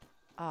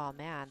 Oh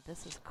man,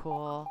 this is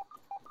cool.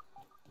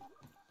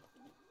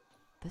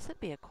 This would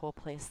be a cool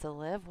place to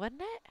live,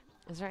 wouldn't it?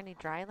 Is there any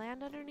dry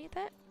land underneath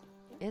it?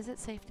 Is it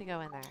safe to go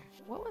in there?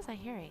 What was I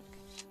hearing?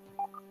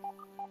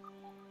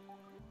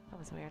 That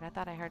was weird. I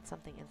thought I heard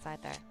something inside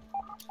there.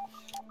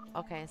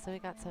 Okay, so we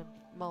got some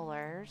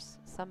molars.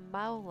 Some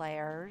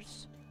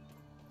molars.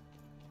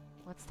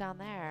 What's down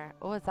there?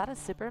 Oh, is that a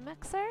super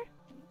mixer?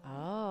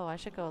 Oh, I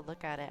should go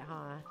look at it,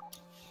 huh?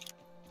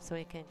 So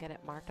we can get it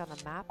marked on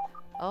the map.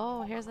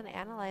 Oh, here's an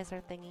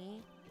analyzer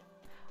thingy.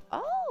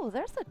 Oh,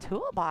 there's the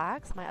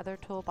toolbox. My other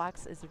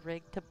toolbox is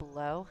rigged to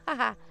blow.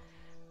 Haha.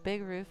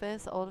 Big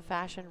Rufus,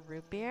 old-fashioned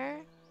root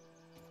beer.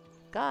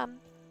 Gum.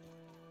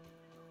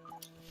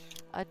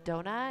 A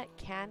donut,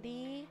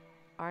 candy,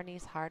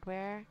 Arnie's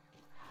hardware.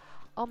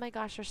 Oh my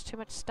gosh, there's too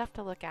much stuff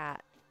to look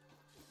at.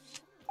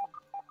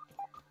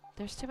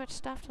 There's too much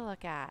stuff to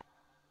look at.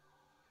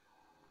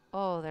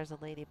 Oh, there's a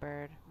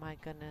ladybird. My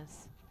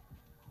goodness.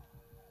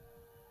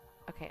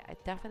 Okay, I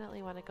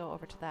definitely want to go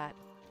over to that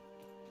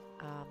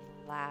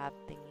lab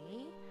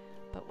thingy.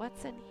 But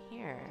what's in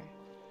here?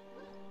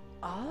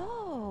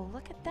 Oh,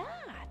 look at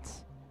that.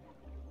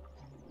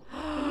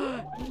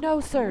 No,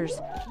 sirs.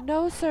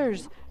 No,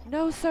 sirs.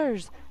 No,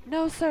 sirs.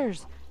 No,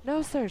 sirs.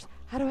 No, sirs.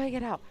 How do I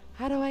get out?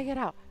 How do I get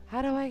out?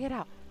 How do I get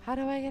out? How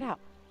do I get out?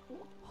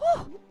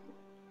 Whew.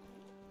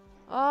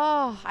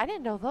 Oh, I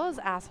didn't know those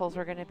assholes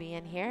were going to be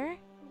in here.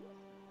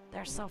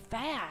 They're so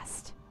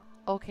fast.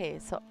 Okay,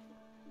 so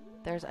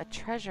there's a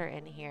treasure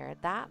in here.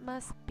 That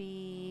must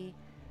be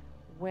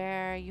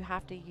where you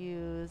have to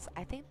use,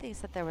 I think they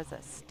said there was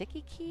a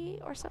sticky key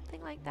or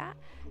something like that.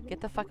 Get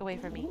the fuck away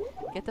from me.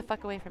 Get the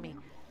fuck away from me.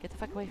 Get the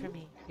fuck away from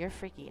me. You're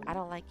freaky. I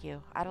don't like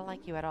you. I don't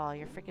like you at all.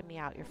 You're freaking me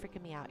out. You're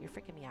freaking me out. You're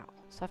freaking me out.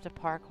 So I have to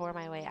parkour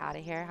my way out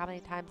of here. How many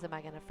times am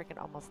I going to freaking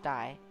almost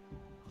die?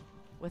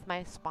 With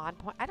my spawn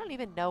point? I don't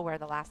even know where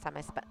the last time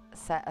I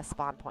set a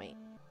spawn point.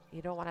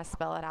 You don't want to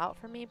spell it out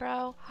for me,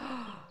 bro?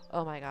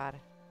 Oh my god.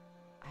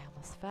 I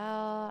almost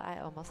fell. I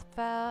almost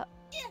fell.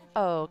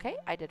 Okay,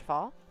 I did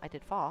fall. I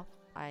did fall.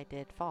 I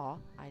did fall.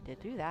 I did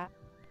do that.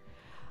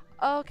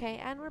 Okay,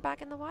 and we're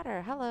back in the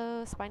water.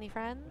 Hello, spiny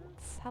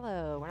friends.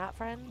 Hello, we're not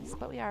friends,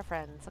 but we are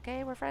friends.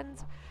 Okay, we're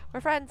friends.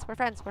 We're friends. We're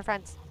friends. We're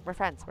friends. We're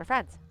friends. We're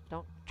friends.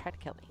 Don't try to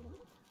kill me.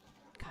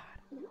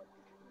 God.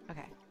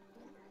 Okay.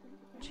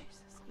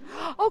 Jesus.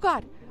 Oh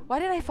God! Why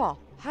did I fall?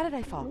 How did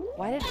I fall?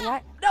 Why?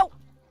 No!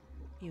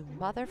 You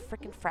mother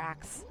frickin'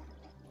 fracks.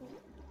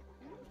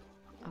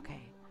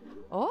 Okay.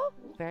 Oh,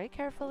 very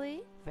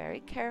carefully.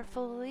 Very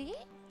carefully.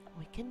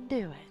 We can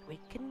do it. We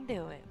can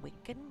do it. We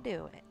can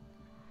do it.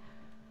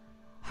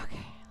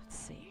 Okay, let's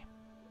see.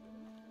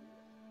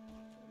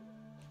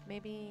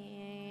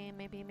 Maybe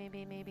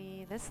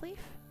this leaf?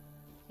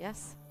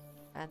 Yes.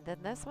 And then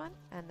this one.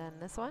 And then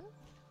this one.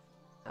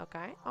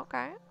 Okay,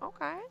 okay,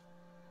 okay.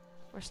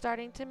 We're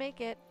starting to make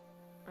it.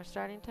 We're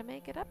starting to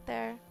make it up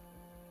there.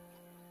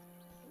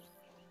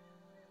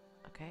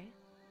 Okay.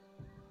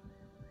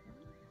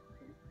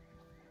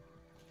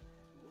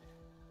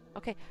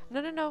 Okay.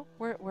 No, no, no.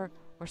 We're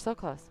so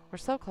close. We're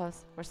so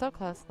close. We're so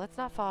close. Let's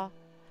not fall.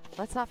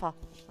 Let's not fall.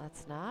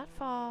 Let's not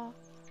fall.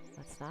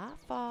 Let's not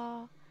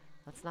fall.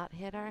 Let's not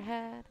hit our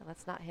head.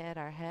 Let's not hit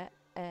our head.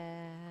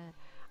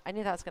 I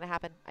knew that was going to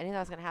happen. I knew that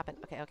was going to happen.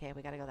 Okay, okay,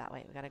 we got to go that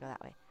way. We got to go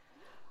that way.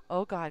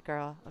 Oh, God,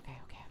 girl. Okay,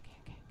 okay, okay,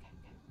 okay, okay,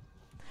 okay.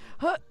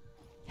 Huh!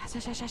 Yes,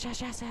 yes, yes, yes,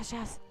 yes, yes, yes,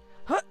 yes.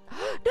 Huh!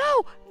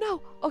 No!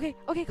 No! Okay,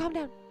 okay, calm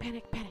down.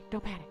 Panic, panic.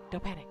 Don't panic.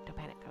 Don't panic. Don't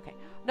panic. Okay.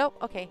 Nope.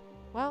 Okay.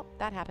 Well,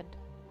 that happened.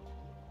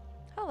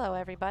 Hello,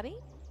 everybody.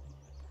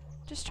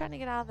 Just trying to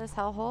get out of this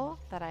hellhole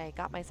that I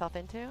got myself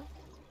into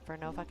for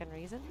no fucking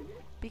reason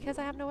because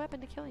I have no weapon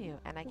to kill you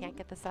and I can't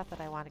get the stuff that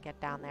I want to get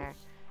down there.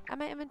 And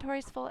my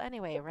inventory's full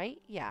anyway,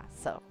 right? Yeah,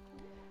 so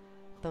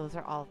those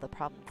are all of the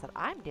problems that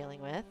I'm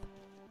dealing with.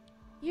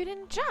 You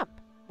didn't jump,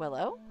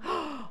 Willow.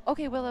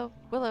 Okay, Willow,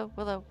 Willow,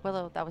 Willow,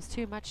 Willow. That was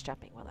too much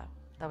jumping, Willow.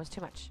 That was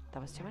too much.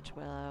 That was too much,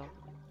 Willow.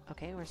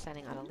 Okay, we're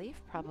standing on a leaf.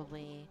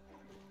 Probably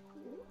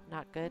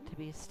not good to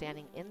be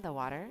standing in the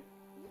water.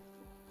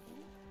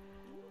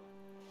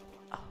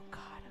 Oh,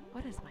 God.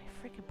 What is my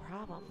freaking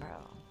problem, bro?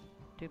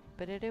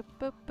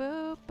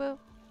 Doop-a-da-doop-boop-boop-boop.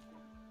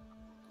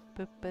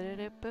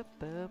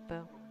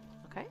 Boop-a-da-doop-boop-boop-boop.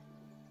 Okay.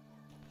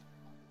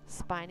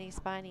 Spiny,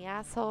 spiny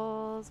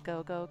assholes.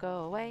 Go, go,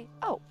 go away.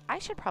 Oh, I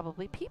should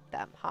probably peep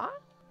them, huh?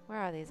 Where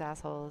are these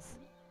assholes?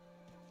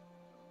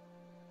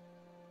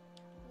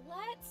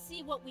 Let's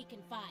see what we can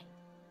find.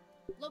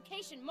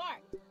 Location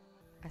marked.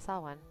 I saw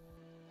one.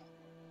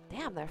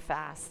 Damn, they're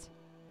fast.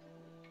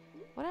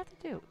 What do I have to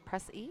do?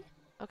 Press E?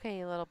 Okay,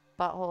 you little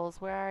buttholes,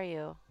 where are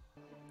you?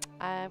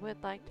 I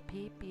would like to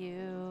peep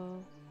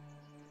you.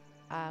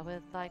 I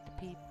would like to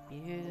peep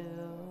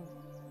you.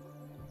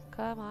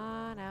 Come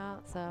on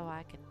out so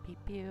I can peep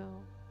you.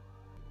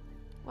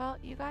 Well,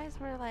 you guys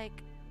were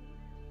like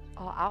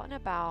all out and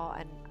about,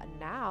 and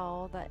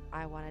now that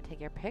I want to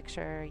take your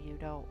picture, you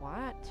don't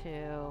want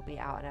to be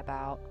out and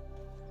about.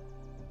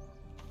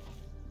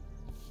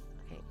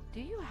 Okay,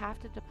 do you have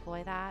to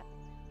deploy that?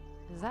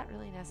 Is that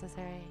really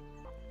necessary?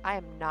 I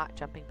am not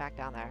jumping back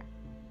down there.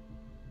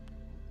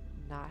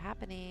 Not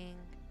happening.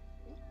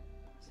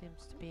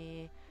 Seems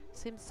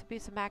to be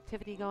some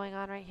activity going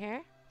on right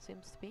here.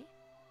 Seems to be.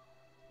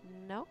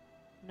 Nope.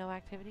 No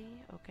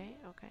activity. Okay,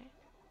 okay.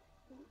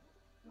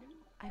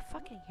 I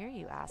fucking hear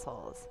you,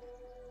 assholes.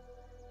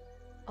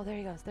 Oh, there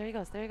he goes. There he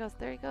goes. There he goes.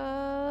 There he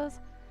goes.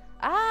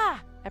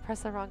 Ah! I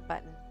pressed the wrong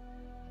button.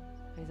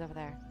 He's over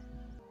there.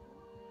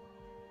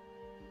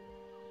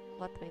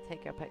 Let me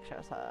take your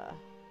picture, sir.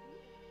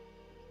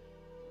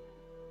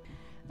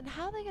 And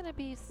how are they going to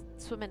be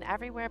swimming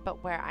everywhere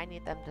but where I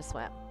need them to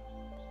swim?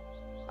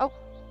 Oh!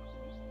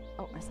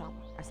 Oh, I saw him.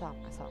 I saw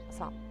him. I saw him. I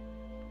saw him.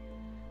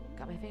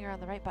 Got my finger on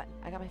the right button.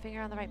 I got my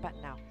finger on the right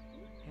button now.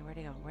 Okay, where'd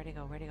he go? Where'd he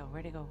go? Where'd he go?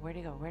 Where'd he go? Where'd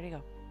he go? Where'd he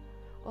go?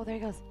 Oh, there he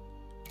goes.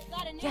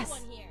 Got a new Yes!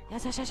 one here.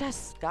 Yes, yes, yes,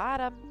 yes! Got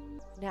him!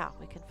 Now,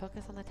 we can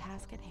focus on the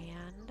task at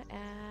hand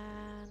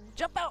and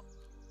jump out!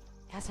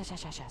 Yes, yes,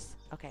 yes, yes, yes.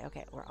 Okay,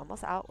 okay, we're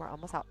almost out. We're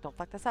almost out. Don't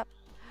fuck this up.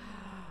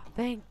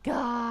 Thank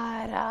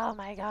God! Oh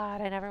my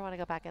God, I never want to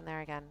go back in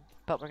there again.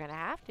 But we're gonna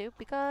have to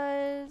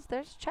because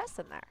there's chests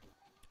in there.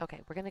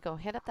 Okay, we're gonna go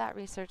hit up that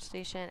research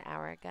station and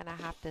we're gonna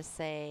have to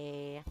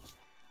say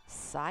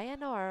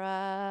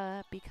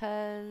sayonara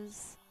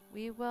because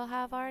we will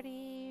have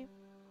already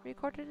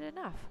recorded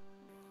enough.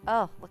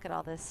 Oh, look at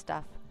all this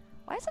stuff.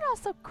 Why is it all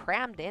so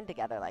crammed in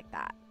together like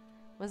that?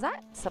 Was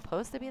that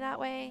supposed to be that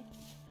way?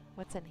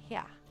 What's in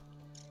here?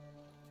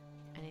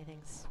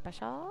 Anything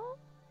special?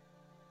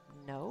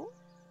 No?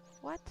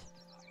 What?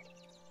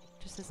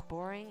 Just this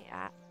boring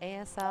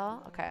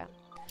ASL? Okay.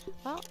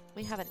 Well,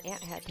 we have an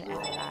ant head to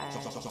analyze.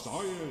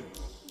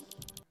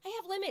 I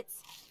have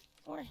limits.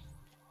 Or,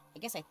 I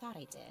guess I thought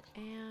I did.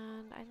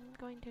 And I'm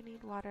going to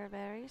need water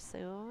very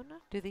soon.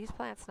 Do these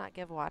plants not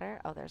give water?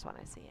 Oh, there's one.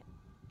 I see it.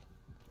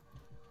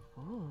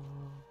 Ooh,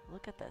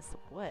 look at this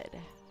wood.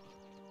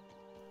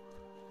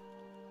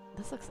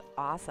 This looks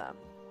awesome.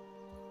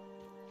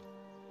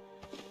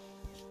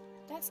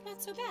 That's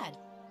not so bad.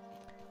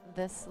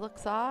 This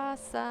looks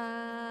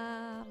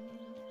awesome.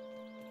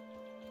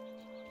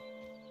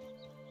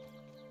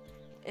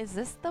 Is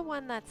this the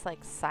one that's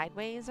like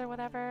sideways or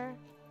whatever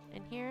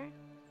in here?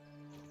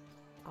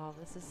 Oh,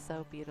 this is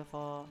so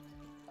beautiful.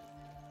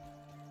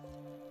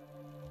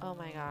 Oh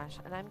my gosh.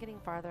 And I'm getting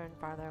farther and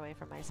farther away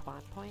from my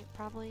spawn point,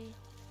 probably.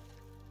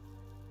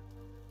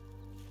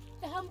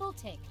 The humble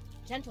tick,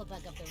 gentle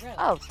bug of the road.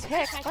 Oh,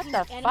 ticks? What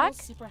the fuck?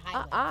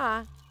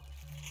 Superhighway.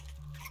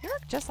 You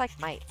look just like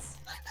mites.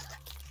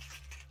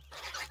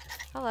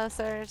 Hello,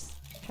 sirs.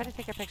 Try to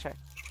take a picture.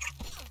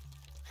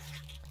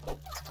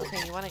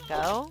 Okay, you want to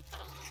go?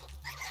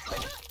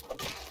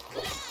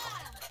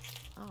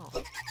 Oh.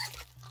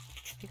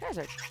 You guys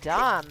are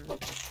dumb.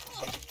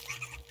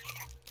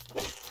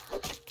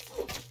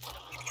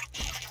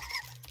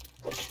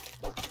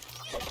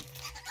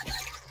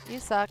 You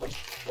suck.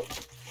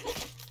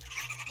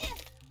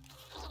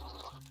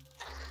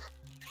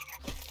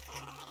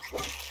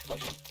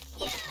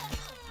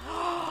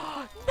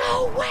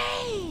 No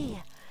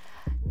way!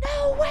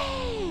 No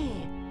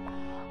way!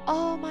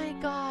 Oh my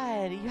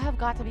God. You have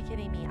got to be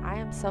kidding me. I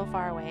am so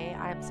far away.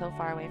 I am so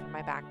far away from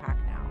my backpack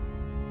now.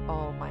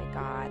 Oh my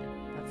God.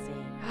 Let's see.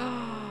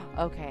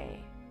 Okay.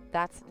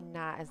 That's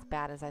not as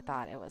bad as I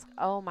thought it was.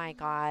 Oh my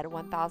god,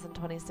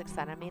 1,026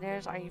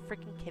 centimeters? Are you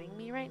freaking kidding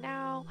me right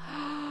now?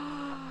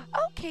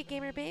 Okay,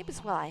 gamer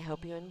babes. Well, I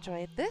hope you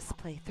enjoyed this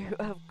playthrough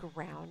of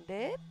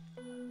Grounded.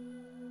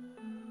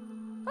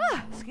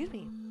 Excuse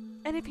me.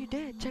 And if you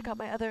did, check out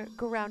my other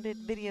Grounded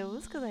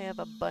videos, because I have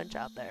a bunch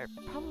out there.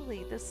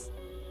 Probably this...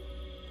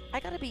 I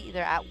gotta be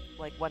either at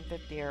like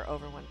 150 or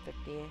over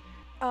 150.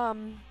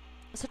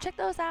 So check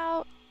those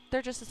out.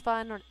 They're just as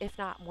fun, or if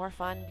not more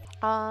fun.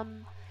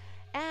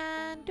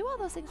 And do all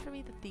those things for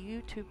me that the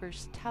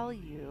YouTubers tell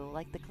you,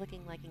 like the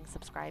clicking, liking,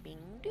 subscribing.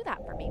 Do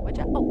that for me, would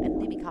you? Oh, and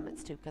leave me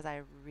comments too, because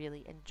I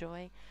really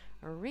enjoy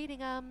reading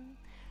them.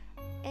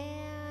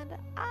 And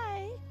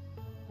I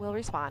will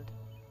respond.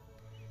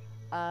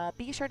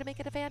 Be sure to make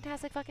it a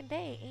fantastic fucking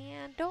day.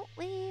 And don't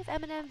leave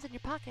M&Ms in your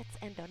pockets,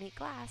 and don't eat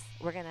glass.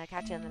 We're going to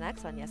catch you in the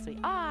next one. Yes, we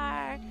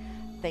are.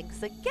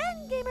 Thanks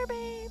again, gamer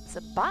babes.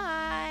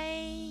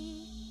 Bye.